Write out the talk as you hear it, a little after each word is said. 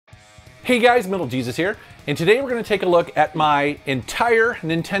Hey guys, MetalJesus here, and today we're going to take a look at my entire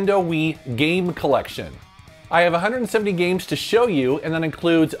Nintendo Wii game collection. I have 170 games to show you, and that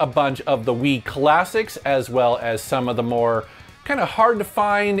includes a bunch of the Wii classics, as well as some of the more kind of hard to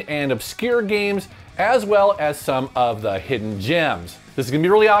find and obscure games, as well as some of the hidden gems. This is going to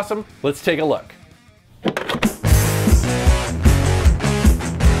be really awesome. Let's take a look.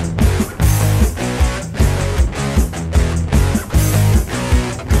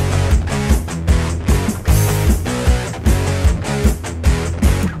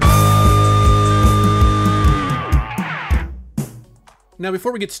 Now,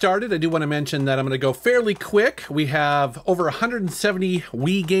 before we get started, I do want to mention that I'm going to go fairly quick. We have over 170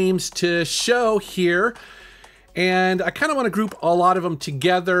 Wii games to show here, and I kind of want to group a lot of them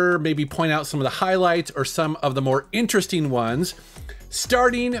together, maybe point out some of the highlights or some of the more interesting ones,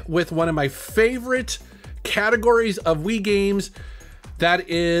 starting with one of my favorite categories of Wii games, that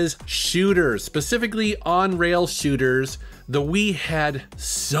is shooters, specifically on-rail shooters. The Wii had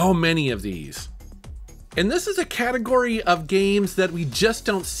so many of these. And this is a category of games that we just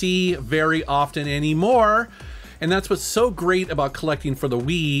don't see very often anymore. And that's what's so great about collecting for the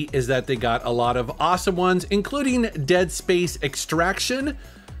Wii, is that they got a lot of awesome ones, including Dead Space Extraction.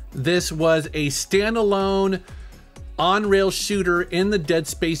 This was a standalone on-rail shooter in the Dead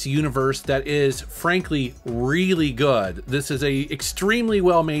Space universe that is frankly really good. This is a extremely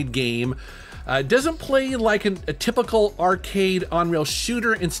well-made game. It doesn't play like a typical arcade on-rail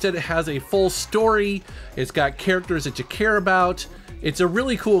shooter. Instead, it has a full story. It's got characters that you care about. It's a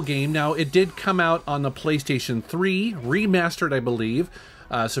really cool game. Now, it did come out on the PlayStation 3, remastered, I believe.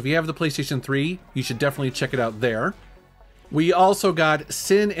 So if you have the PlayStation 3, you should definitely check it out there. We also got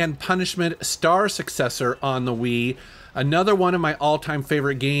Sin and Punishment Star Successor on the Wii. Another one of my all-time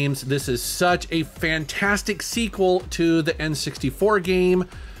favorite games. This is such a fantastic sequel to the N64 game.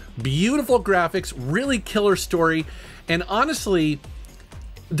 Beautiful graphics, really killer story, and honestly,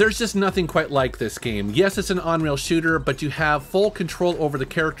 there's just nothing quite like this game. Yes, it's an on-rail shooter, but you have full control over the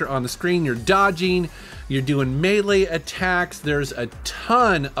character on the screen. You're dodging, you're doing melee attacks. There's a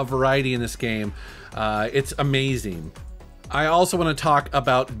ton of variety in this game. It's amazing. I also want to talk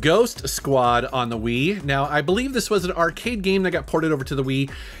about Ghost Squad on the Wii. Now, I believe this was an arcade game that got ported over to the Wii,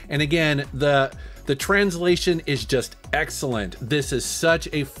 and again, the translation is just excellent. This is such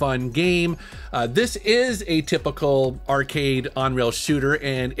a fun game. This is a typical arcade on-rail shooter,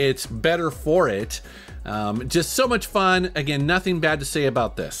 and it's better for it. Just so much fun. Again, nothing bad to say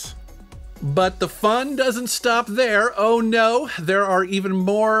about this. But the fun doesn't stop there. Oh no, there are even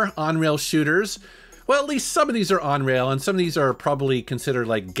more on-rail shooters. Well, at least some of these are on-rail, and some of these are probably considered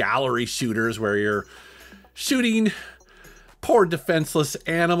like gallery shooters, where you're shooting poor defenseless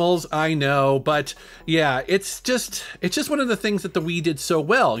animals. I know, but yeah, it's just one of the things that the Wii did so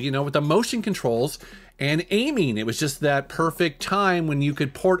well, you know, with the motion controls and aiming. It was just that perfect time when you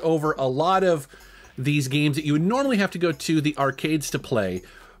could port over a lot of these games that you would normally have to go to the arcades to play.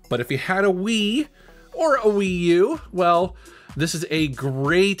 But if you had a Wii or a Wii U, well, this is a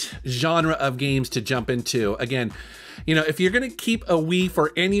great genre of games to jump into. Again, you know, if you're going to keep a Wii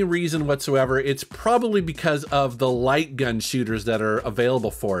for any reason whatsoever, it's probably because of the light gun shooters that are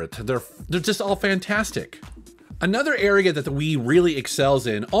available for it. They're just all fantastic. Another area that the Wii really excels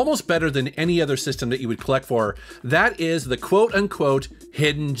in, almost better than any other system that you would collect for, that is the quote-unquote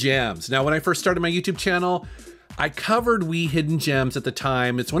hidden gems. Now, when I first started my YouTube channel, I covered Wii hidden gems at the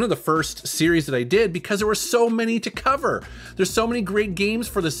time. It's one of the first series that I did because there were so many to cover. There's so many great games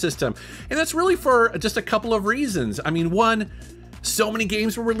for the system. And that's really for just a couple of reasons. I mean, one, so many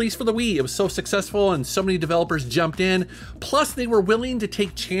games were released for the Wii. It was so successful and so many developers jumped in. Plus, they were willing to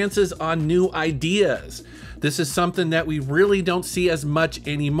take chances on new ideas. This is something that we really don't see as much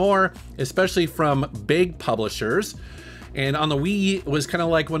anymore, especially from big publishers. And on the Wii, it was kind of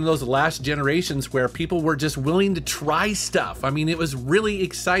like one of those last generations where people were just willing to try stuff. I mean, it was really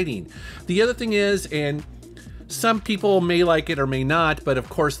exciting. The other thing is, and some people may like it or may not, but of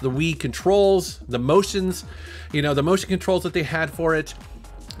course the Wii controls, the motions, you know, the motion controls that they had for it,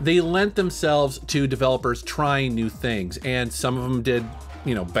 they lent themselves to developers trying new things. And some of them did,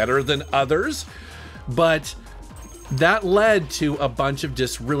 you know, better than others, but that led to a bunch of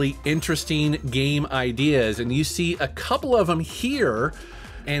just really interesting game ideas, and you see a couple of them here.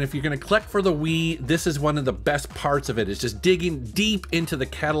 And if you're going to collect for the Wii, this is one of the best parts of it, is just digging deep into the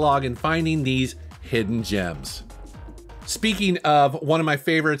catalog and finding these hidden gems. Speaking of, one of my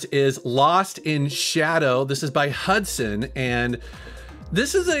favorites is Lost in Shadow. This is by Hudson, and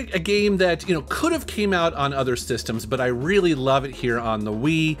this is a game that, you know, could have came out on other systems, but I really love it here on the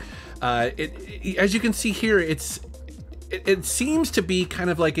Wii. As you can see here, it seems to be kind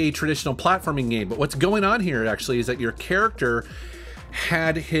of like a traditional platforming game, but what's going on here actually is that your character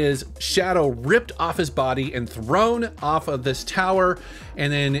had his shadow ripped off his body and thrown off of this tower,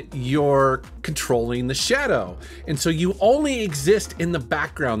 and then you're controlling the shadow. And so you only exist in the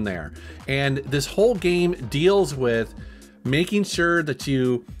background there. And this whole game deals with making sure that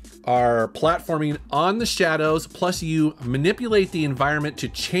you are platforming on the shadows, plus you manipulate the environment to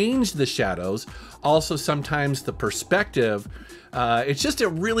change the shadows, also sometimes the perspective. It's just a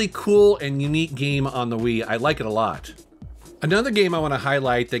really cool and unique game on the Wii. I like it a lot. Another game I want to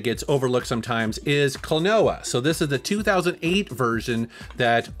highlight that gets overlooked sometimes is Klonoa. So this is the 2008 version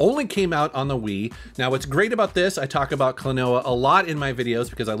that only came out on the Wii. Now what's great about this, I talk about Klonoa a lot in my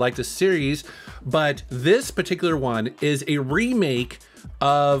videos because I like this series, but this particular one is a remake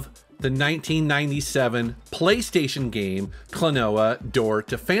of the 1997 PlayStation game Klonoa Door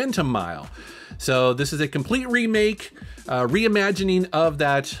to Phantom Mile. So this is a complete remake, reimagining of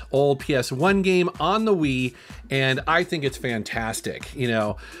that old PS1 game on the Wii, and I think it's fantastic. You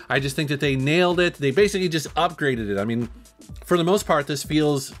know, I just think that they nailed it. They basically just upgraded it. I mean, for the most part, this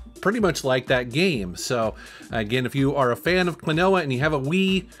feels pretty much like that game. So again, if you are a fan of Klonoa and you have a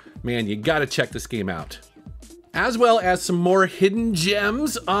Wii, man, you gotta check this game out. As well as some more hidden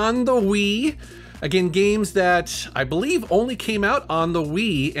gems on the Wii. Again, games that I believe only came out on the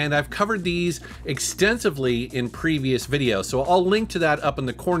Wii, and I've covered these extensively in previous videos. So I'll link to that up in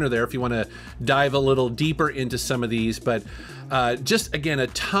the corner there if you want to dive a little deeper into some of these. But just, again, a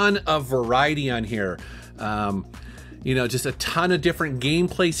ton of variety on here. You know, just a ton of different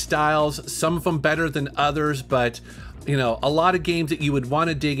gameplay styles, some of them better than others, but you know, a lot of games that you would want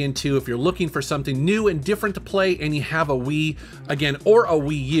to dig into if you're looking for something new and different to play and you have a Wii, again, or a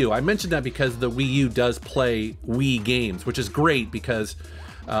Wii U. I mentioned that because the Wii U does play Wii games, which is great because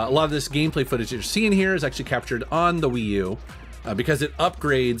a lot of this gameplay footage you're seeing here is actually captured on the Wii U because it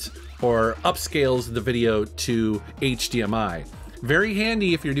upgrades or upscales the video to HDMI. Very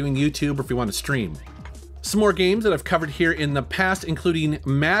handy if you're doing YouTube or if you want to stream. Some more games that I've covered here in the past, including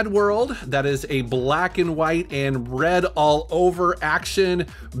Mad World. That is a black and white and red all over action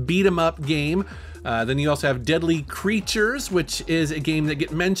beat 'em up game. Then you also have Deadly Creatures, which is a game that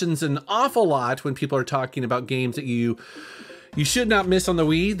gets mentions an awful lot when people are talking about games that you should not miss on the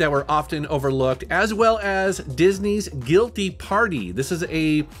Wii that were often overlooked, as well as Disney's Guilty Party. This is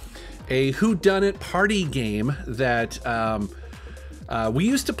a whodunit party game that we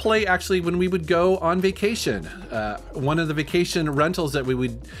used to play actually when we would go on vacation. One of the vacation rentals that we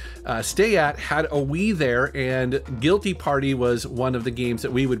would stay at had a Wii there, and Guilty Party was one of the games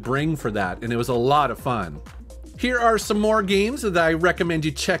that we would bring for that, and it was a lot of fun. Here are some more games that I recommend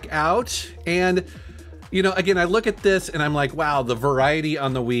you check out. And you know, again, I look at this and I'm like, wow, the variety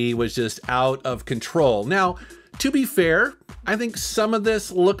on the Wii was just out of control. Now, to be fair, I think some of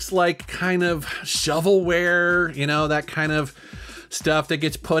this looks like kind of shovelware, you know, that kind of stuff that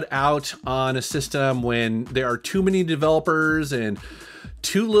gets put out on a system when there are too many developers and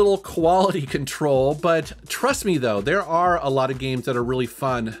too little quality control. But trust me though, there are a lot of games that are really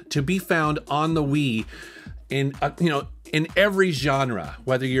fun to be found on the Wii in, you know, in every genre,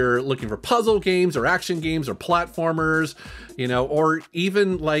 whether you're looking for puzzle games or action games or platformers, you know, or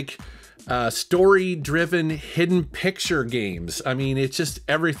even like story-driven hidden picture games. I mean, it's just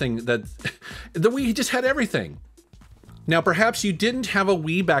everything that the Wii just had everything. Now, perhaps you didn't have a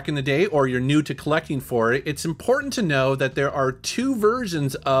Wii back in the day, or you're new to collecting for it. It's important to know that there are two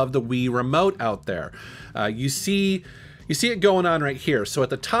versions of the Wii Remote out there. You see it going on right here. So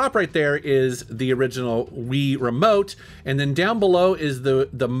at the top right there is the original Wii Remote, and then down below is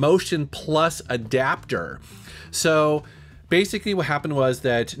the Motion Plus adapter. So basically what happened was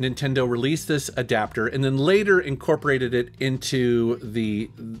that Nintendo released this adapter and then later incorporated it into the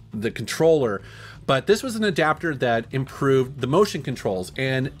controller. But this was an adapter that improved the motion controls,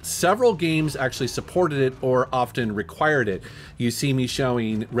 and several games actually supported it or often required it. You see me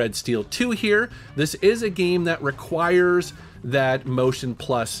showing Red Steel 2 here. This is a game that requires that Motion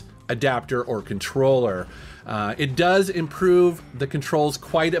Plus adapter or controller. It does improve the controls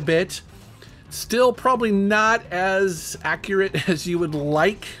quite a bit. Still probably not as accurate as you would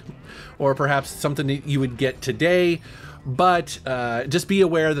like, or perhaps something that you would get today. But just be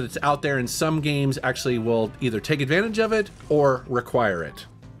aware that it's out there, and some games actually will either take advantage of it or require it.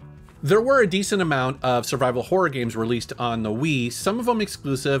 There were a decent amount of survival horror games released on the Wii, some of them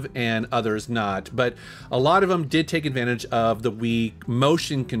exclusive and others not, but a lot of them did take advantage of the Wii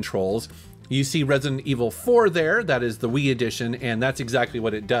motion controls. You see Resident Evil 4 there, that is the Wii edition, and that's exactly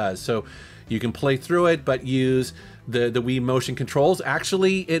what it does. So you can play through it, but use the Wii motion controls.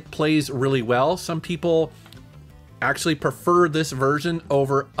 Actually, it plays really well. Some people actually prefer this version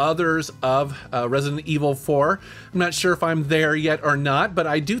over others of Resident Evil 4. I'm not sure if I'm there yet or not, but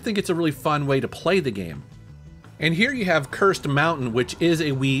I do think it's a really fun way to play the game. And here you have Cursed Mountain, which is a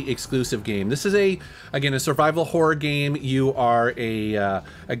Wii exclusive game. This is again, a survival horror game. You are a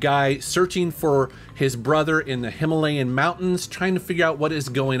guy searching for his brother in the Himalayan mountains, trying to figure out what is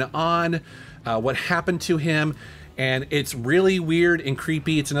going on, what happened to him. And it's really weird and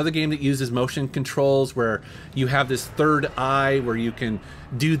creepy. It's another game that uses motion controls where you have this third eye where you can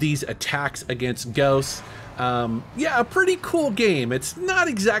do these attacks against ghosts. Yeah, a pretty cool game. It's not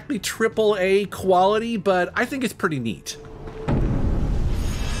exactly AAA quality, but I think it's pretty neat.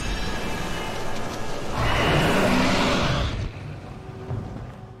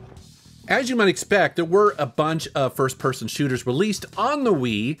 As you might expect, there were a bunch of first-person shooters released on the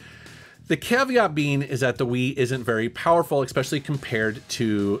Wii. The caveat being is that the Wii isn't very powerful, especially compared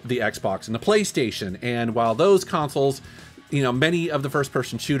to the Xbox and the PlayStation. And while those consoles, you know, many of the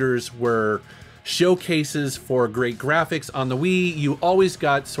first-person shooters were showcases for great graphics, on the Wii, you always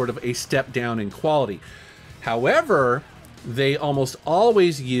got sort of a step down in quality. However, they almost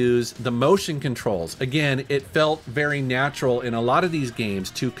always use the motion controls. Again, it felt very natural in a lot of these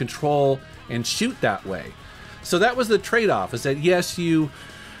games to control and shoot that way. So that was the trade-off, is that yes, you're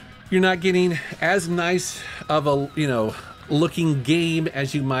not getting as nice of a, you know, looking game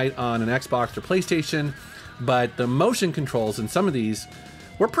as you might on an Xbox or PlayStation, but the motion controls in some of these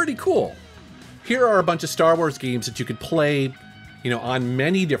were pretty cool. Here are a bunch of Star Wars games that you could play, you know, on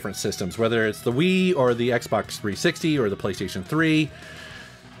many different systems, whether it's the Wii or the Xbox 360 or the PlayStation 3.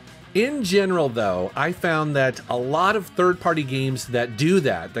 In general, though, I found that a lot of third-party games that do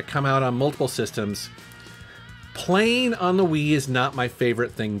that come out on multiple systems, playing on the Wii is not my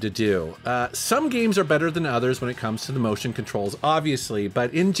favorite thing to do. Some games are better than others when it comes to the motion controls, obviously,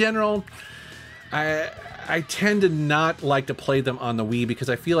 but in general, I tend to not like to play them on the Wii because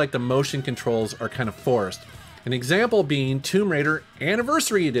I feel like the motion controls are kind of forced. An example being Tomb Raider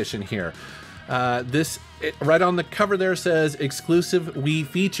Anniversary Edition here. Right on the cover there says exclusive Wii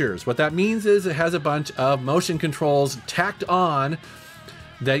features. What that means is it has a bunch of motion controls tacked on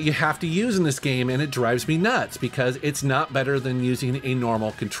that you have to use in this game, and it drives me nuts because it's not better than using a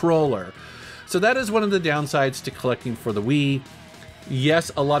normal controller. So that is one of the downsides to collecting for the Wii.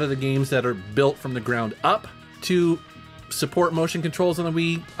 Yes, a lot of the games that are built from the ground up to support motion controls on the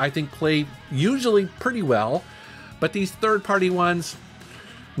Wii, I think play usually pretty well, but these third-party ones,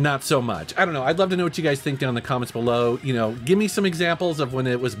 not so much. I don't know. I'd love to know what you guys think down in the comments below. You know, give me some examples of when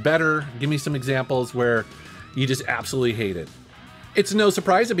it was better. Give me some examples where you just absolutely hate it. It's no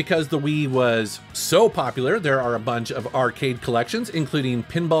surprise that because the Wii was so popular, there are a bunch of arcade collections, including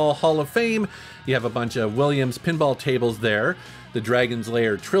Pinball Hall of Fame. You have a bunch of Williams pinball tables there. The Dragon's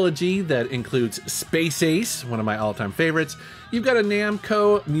Lair trilogy that includes Space Ace, one of my all-time favorites. You've got a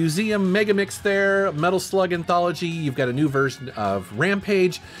Namco Museum Megamix there, Metal Slug Anthology. You've got a new version of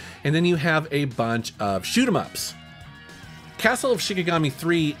Rampage, and then you have a bunch of shoot-'em-ups. Castle of Shikigami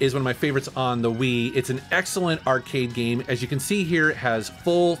 3 is one of my favorites on the Wii. It's an excellent arcade game. As you can see here, it has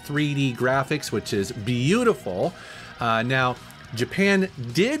full 3D graphics, which is beautiful. Now, Japan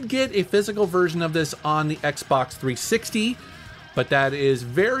did get a physical version of this on the Xbox 360, but that is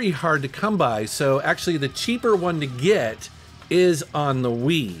very hard to come by. So actually the cheaper one to get is on the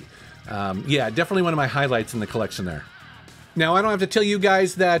Wii. Yeah, definitely one of my highlights in the collection there. Now, I don't have to tell you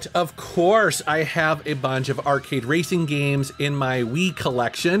guys that, of course, I have a bunch of arcade racing games in my Wii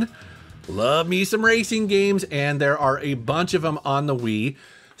collection. Love me some racing games, and there are a bunch of them on the Wii.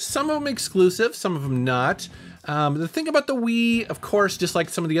 Some of them exclusive, some of them not. The thing about the Wii, of course, just like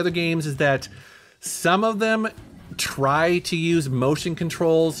some of the other games, is that some of them try to use motion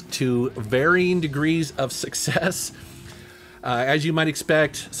controls to varying degrees of success. As you might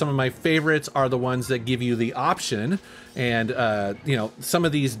expect, some of my favorites are the ones that give you the option, and you know, some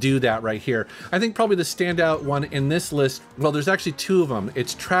of these do that right here. I think probably the standout one in this list, well, there's actually two of them.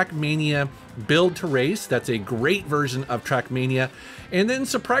 It's Trackmania Build to Race. That's a great version of Trackmania. And then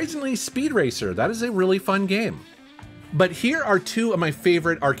surprisingly, Speed Racer. That is a really fun game. But here are two of my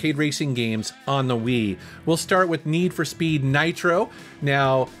favorite arcade racing games on the Wii. We'll start with Need for Speed Nitro.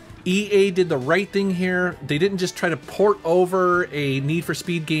 Now, EA did the right thing here. They didn't just try to port over a Need for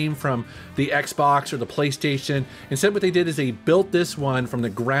Speed game from the Xbox or the PlayStation. Instead, what they did is they built this one from the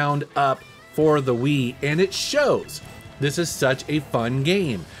ground up for the Wii, and it shows. This is such a fun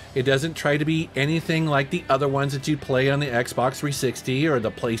game. It doesn't try to be anything like the other ones that you play on the Xbox 360 or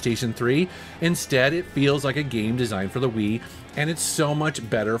the PlayStation 3. Instead, it feels like a game designed for the Wii, and it's so much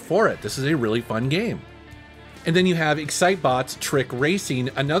better for it. This is a really fun game. And then you have Excitebot's Trick Racing,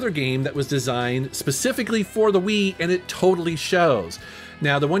 another game that was designed specifically for the Wii, and it totally shows.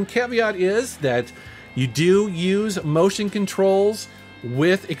 Now, the one caveat is that you do use motion controls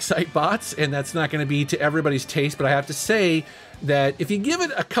with Excitebots, and that's not going to be to everybody's taste, but I have to say that if you give it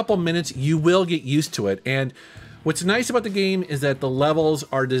a couple minutes, you will get used to it. And what's nice about the game is that the levels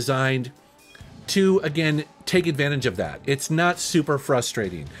are designed to, again, take advantage of that. It's not super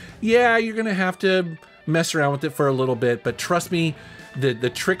frustrating. Yeah, you're going to have to mess around with it for a little bit, but trust me, the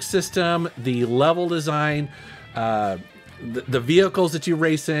trick system, the level design, the vehicles that you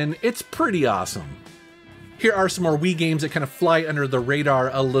race in, it's pretty awesome. Here are some more Wii games that kind of fly under the radar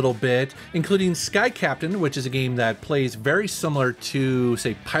a little bit, including Sky Captain, which is a game that plays very similar to,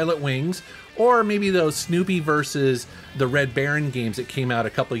 say, Pilot Wings, or maybe those Snoopy versus the Red Baron games that came out a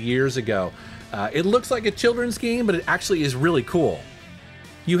couple years ago. It looks like a children's game, but it actually is really cool.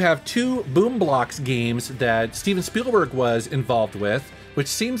 You have two Boom Blocks games that Steven Spielberg was involved with, which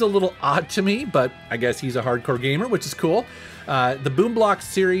seems a little odd to me, but I guess he's a hardcore gamer, which is cool. The Boom Blocks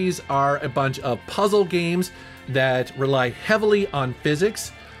series are a bunch of puzzle games that rely heavily on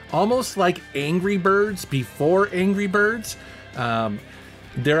physics, almost like Angry Birds before Angry Birds.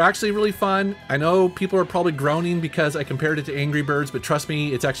 They're actually really fun. I know people are probably groaning because I compared it to Angry Birds, but trust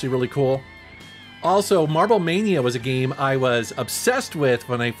me, it's actually really cool. Also, Marble Mania was a game I was obsessed with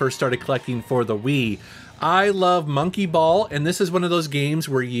when I first started collecting for the Wii. I love Monkey Ball, and this is one of those games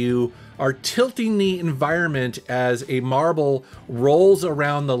where you are tilting the environment as a marble rolls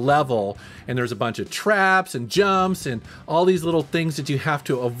around the level, and there's a bunch of traps and jumps and all these little things that you have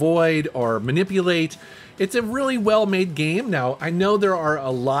to avoid or manipulate. It's a really well-made game. Now, I know there are a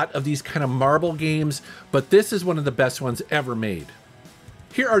lot of these kind of marble games, but this is one of the best ones ever made.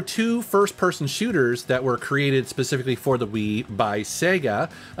 Here are two first-person shooters that were created specifically for the Wii by Sega,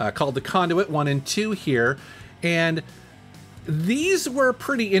 called The Conduit 1 and 2 here. And these were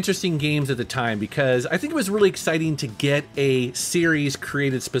pretty interesting games at the time because I think it was really exciting to get a series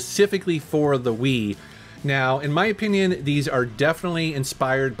created specifically for the Wii. Now, in my opinion, these are definitely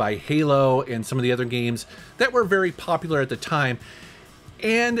inspired by Halo and some of the other games that were very popular at the time.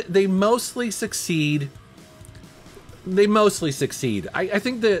 And they mostly succeed. I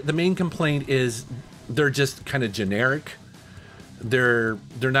think the main complaint is they're just kind of generic. They're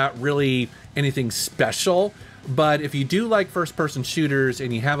not really anything special. But if you do like first-person shooters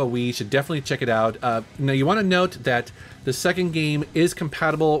and you have a Wii, you should definitely check it out. Now, you want to note that the second game is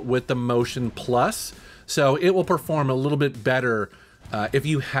compatible with the Motion Plus, so it will perform a little bit better if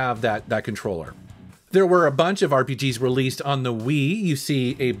you have that controller. There were a bunch of RPGs released on the Wii. You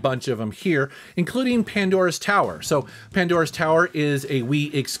see a bunch of them here, including Pandora's Tower. So Pandora's Tower is a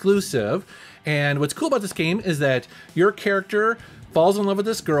Wii exclusive. And what's cool about this game is that your character falls in love with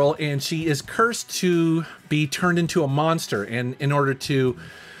this girl and she is cursed to be turned into a monster. And in order to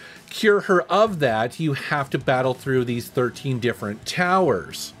cure her of that, you have to battle through these 13 different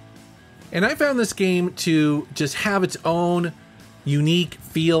towers. And I found this game to just have its own unique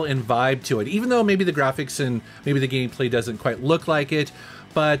feel and vibe to it, even though maybe the graphics and maybe the gameplay doesn't quite look like it,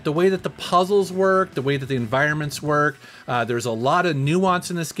 but the way that the puzzles work, the way that the environments work, there's a lot of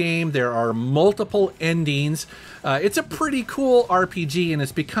nuance in this game. There are multiple endings. It's a pretty cool RPG, and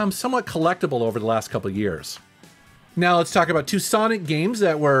it's become somewhat collectible over the last couple of years. Now let's talk about two Sonic games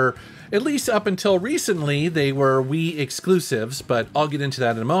that were, at least up until recently, they were Wii exclusives, but I'll get into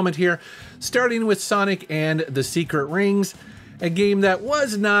that in a moment here. Starting with Sonic and the Secret Rings, a game that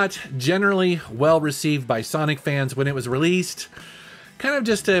was not generally well received by Sonic fans when it was released. Kind of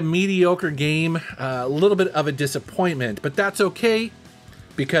just a mediocre game, a little bit of a disappointment, but that's okay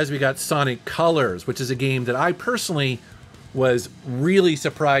because we got Sonic Colors, which is a game that I personally was really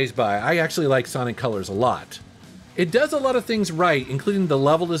surprised by. I actually like Sonic Colors a lot. It does a lot of things right, including the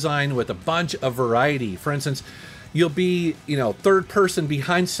level design with a bunch of variety. For instance, you'll be, third person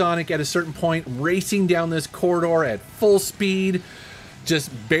behind Sonic at a certain point, racing down this corridor at full speed,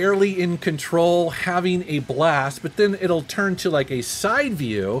 just barely in control, having a blast, but then it'll turn to like a side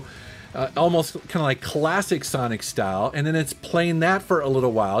view, almost kind of like classic Sonic style, and then it's playing that for a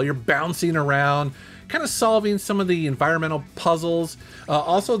little while. You're bouncing around, kind of solving some of the environmental puzzles.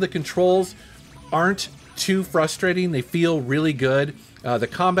 Also, the controls aren't too frustrating. They feel really good. The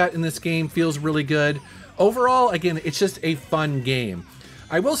combat in this game feels really good. Overall, again, it's just a fun game.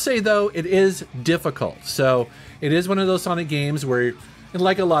 I will say, though, it is difficult. So it is one of those Sonic games where, and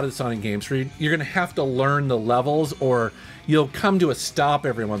like a lot of Sonic games, where you're going to have to learn the levels, or you'll come to a stop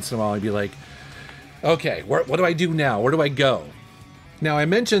every once in a while and be like, okay, what do I do now? Where do I go? Now, I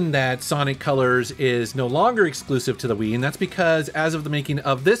mentioned that Sonic Colors is no longer exclusive to the Wii, and that's because as of the making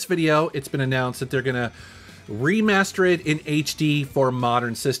of this video, it's been announced that they're going to remaster it in HD for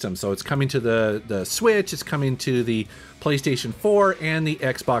modern systems. So it's coming to the Switch, it's coming to the PlayStation 4 and the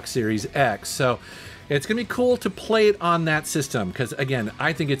Xbox Series X. So it's going to be cool to play it on that system because, again,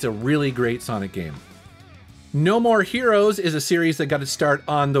 I think it's a really great Sonic game. No More Heroes is a series that got its start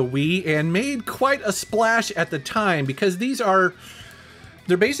on the Wii and made quite a splash at the time because they're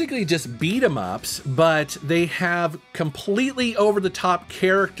basically just beat 'em ups, but they have completely over-the-top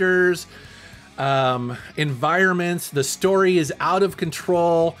characters, environments. The story is out of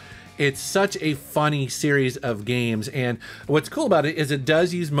control. It's such a funny series of games, and what's cool about it is it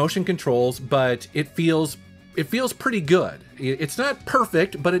does use motion controls, but it feels pretty good. It's not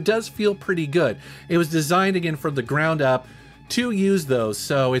perfect, but it does feel pretty good. It was designed, again, from the ground up to use those,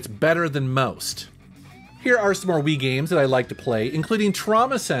 so it's better than most. Here are some more Wii games that I like to play, including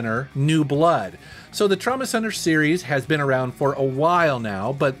Trauma Center New Blood. So the Trauma Center series has been around for a while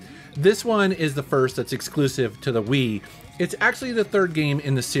now, but this one is the first that's exclusive to the Wii. It's actually the third game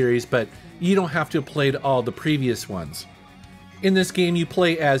in the series, but you don't have to have played all the previous ones. In this game, you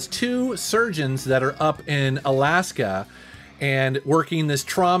play as two surgeons that are up in Alaska and working this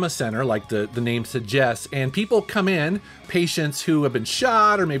trauma center, like the name suggests, and people come in, patients who have been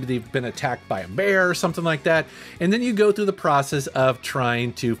shot, or maybe they've been attacked by a bear or something like that, and then you go through the process of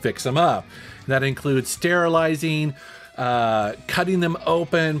trying to fix them up. That includes sterilizing, cutting them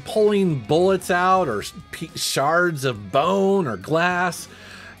open, pulling bullets out, or shards of bone or glass.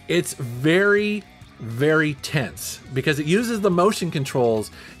 It's very tense because it uses the motion controls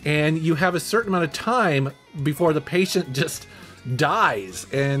and you have a certain amount of time before the patient just dies,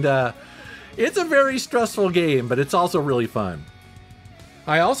 and it's a very stressful game, but it's also really fun.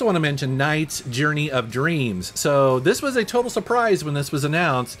 I also want to mention Knight's Journey of Dreams. So this was a total surprise when this was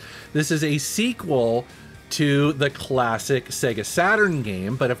announced. This is a sequel to the classic Sega Saturn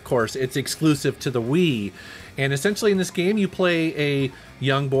game, but of course it's exclusive to the Wii. And essentially in this game you play a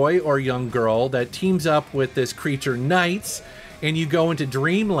young boy or young girl that teams up with this creature Knights, and you go into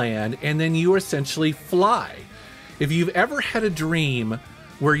dreamland and then you essentially fly. If you've ever had a dream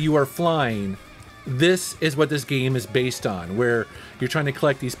where you are flying, this is what this game is based on, where you're trying to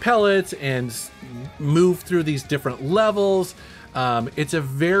collect these pellets and move through these different levels.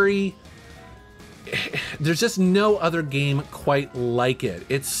 There's just no other game quite like it.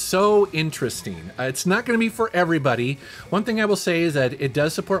 It's so interesting. It's not going to be for everybody. One thing I will say is that it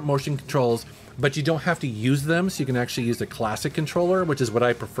does support motion controls, but you don't have to use them, so you can actually use the classic controller, which is what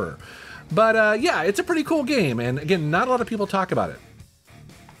I prefer. But yeah, it's a pretty cool game, and again, not a lot of people talk about it.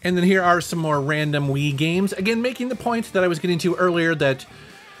 And then here are some more random Wii games. Again, making the point that I was getting to earlier, that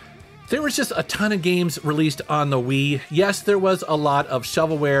there was just a ton of games released on the Wii. Yes, there was a lot of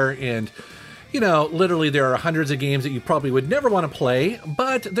shovelware, and you know, literally there are hundreds of games that you probably would never want to play,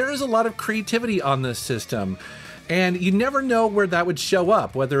 but there is a lot of creativity on this system. And you never know where that would show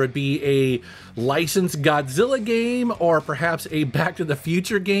up, whether it be a licensed Godzilla game or perhaps a Back to the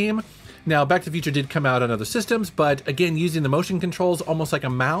Future game. Now, Back to the Future did come out on other systems, but again, using the motion controls almost like a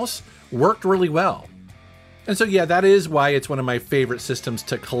mouse worked really well. And so, yeah, that is why it's one of my favorite systems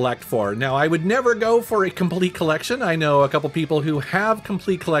to collect for. Now, I would never go for a complete collection. I know a couple people who have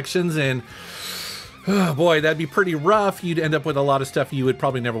complete collections, and oh boy, that'd be pretty rough. You'd end up with a lot of stuff you would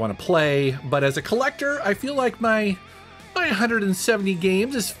probably never want to play. But as a collector, I feel like my 170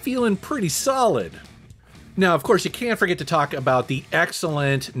 games is feeling pretty solid. Now, of course, you can't forget to talk about the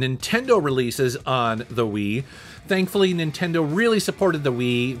excellent Nintendo releases on the Wii. Thankfully, Nintendo really supported the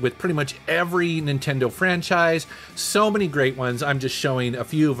Wii with pretty much every Nintendo franchise. So many great ones. I'm just showing a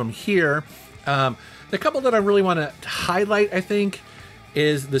few of them here. The couple that I really want to highlight, I think,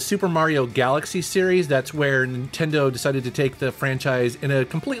 is the Super Mario Galaxy series. That's where Nintendo decided to take the franchise in a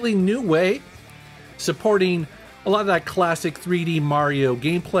completely new way, supporting a lot of that classic 3D Mario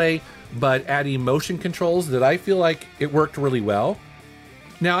gameplay, but adding motion controls that I feel like it worked really well.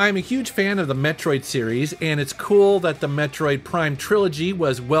 Now, I'm a huge fan of the Metroid series, and it's cool that the Metroid Prime trilogy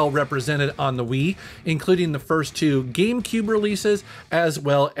was well represented on the Wii, including the first two GameCube releases, as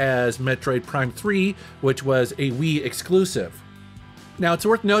well as Metroid Prime 3, which was a Wii exclusive. Now, it's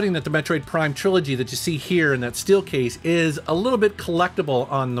worth noting that the Metroid Prime trilogy that you see here in that steel case is a little bit collectible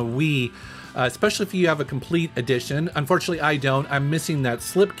on the Wii, especially if you have a complete edition. Unfortunately, I don't. I'm missing that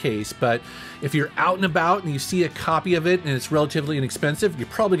slipcase, but if you're out and about and you see a copy of it and it's relatively inexpensive, you're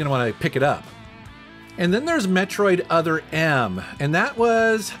probably going to want to pick it up. And then there's Metroid Other M, and that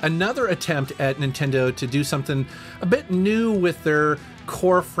was another attempt at Nintendo to do something a bit new with their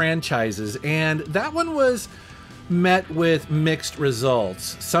core franchises, and that one was met with mixed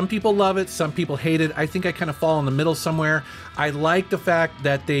results. Some people love it, some people hate it. I think I kind of fall in the middle somewhere. I like the fact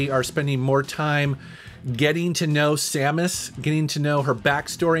that they are spending more time getting to know Samus, getting to know her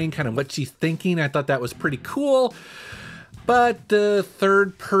backstory and kind of what she's thinking. I thought that was pretty cool. But the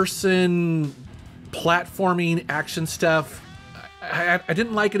third-person platforming action stuff, I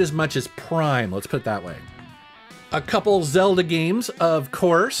didn't like it as much as Prime, let's put it that way. A couple Zelda games, of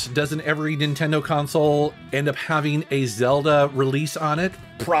course. Doesn't every Nintendo console end up having a Zelda release on it?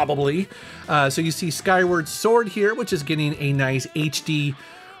 Probably. So you see Skyward Sword here, which is getting a nice HD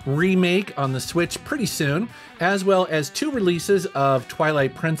remake on the Switch pretty soon, as well as 2 releases of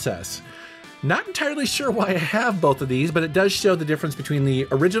Twilight Princess. Not entirely sure why I have both of these, but it does show the difference between the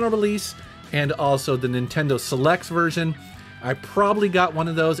original release and also the Nintendo Selects version. I probably got one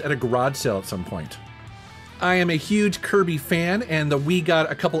of those at a garage sale at some point. I am a huge Kirby fan, and the Wii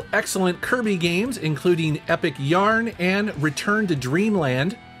got a couple excellent Kirby games, including Epic Yarn and Return to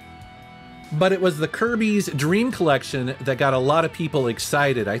Dreamland. But it was the Kirby's Dream Collection that got a lot of people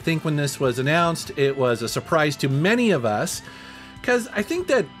excited. I think when this was announced, it was a surprise to many of us, because I think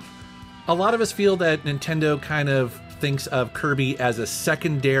that a lot of us feel that Nintendo kind of thinks of Kirby as a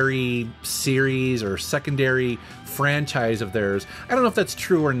secondary series or secondary franchise of theirs. I don't know if that's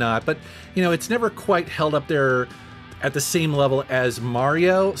true or not, but you know, it's never quite held up there at the same level as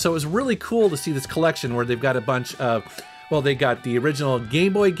Mario. So it was really cool to see this collection where they've got a bunch of, well, they got the original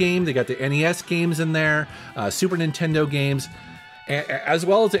Game Boy game, they got the NES games in there, Super Nintendo games, as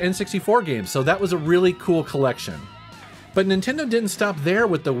well as the N64 games. So that was a really cool collection. But Nintendo didn't stop there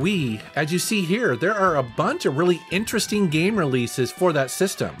with the Wii. As you see here, there are a bunch of really interesting game releases for that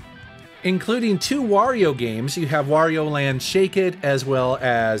system, including 2 Wario games. You have Wario Land Shake It, as well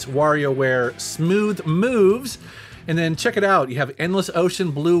as WarioWare Smooth Moves. And then check it out, you have Endless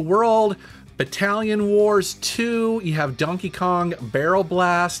Ocean Blue World, Battalion Wars 2, you have Donkey Kong Barrel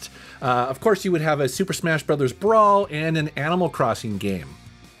Blast. Of course, you would have a Super Smash Bros. Brawl and an Animal Crossing game.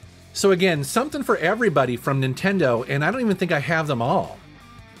 So again, something for everybody from Nintendo, and I don't even think I have them all.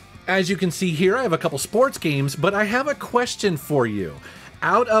 As you can see here, I have a couple sports games, but I have a question for you.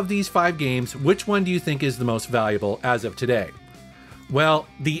 Out of these 5 games, which one do you think is the most valuable as of today? Well,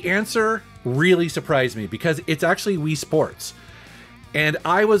 the answer really surprised me because it's actually Wii Sports. And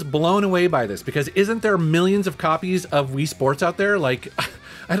I was blown away by this because isn't there millions of copies of Wii Sports out there? Like,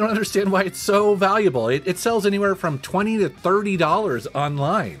 I don't understand why it's so valuable. It sells anywhere from $20 to $30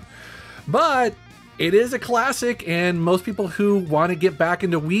 online. But it is a classic, and most people who want to get back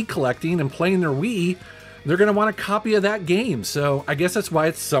into Wii collecting and playing their Wii, they're going to want a copy of that game. So I guess that's why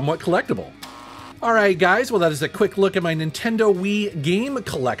it's somewhat collectible. All right, guys, well, that is a quick look at my Nintendo Wii game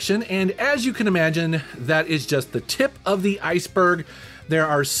collection. And as you can imagine, that is just the tip of the iceberg. There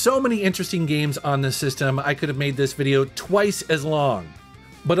are so many interesting games on this system. I could have made this video twice as long.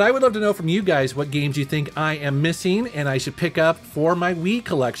 But I would love to know from you guys what games you think I am missing and I should pick up for my Wii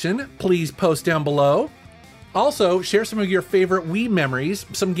collection. Please post down below. Also, share some of your favorite Wii memories,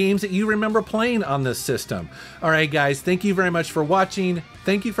 some games that you remember playing on this system. All right, guys, thank you very much for watching.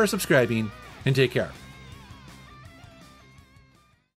 Thank you for subscribing, and take care.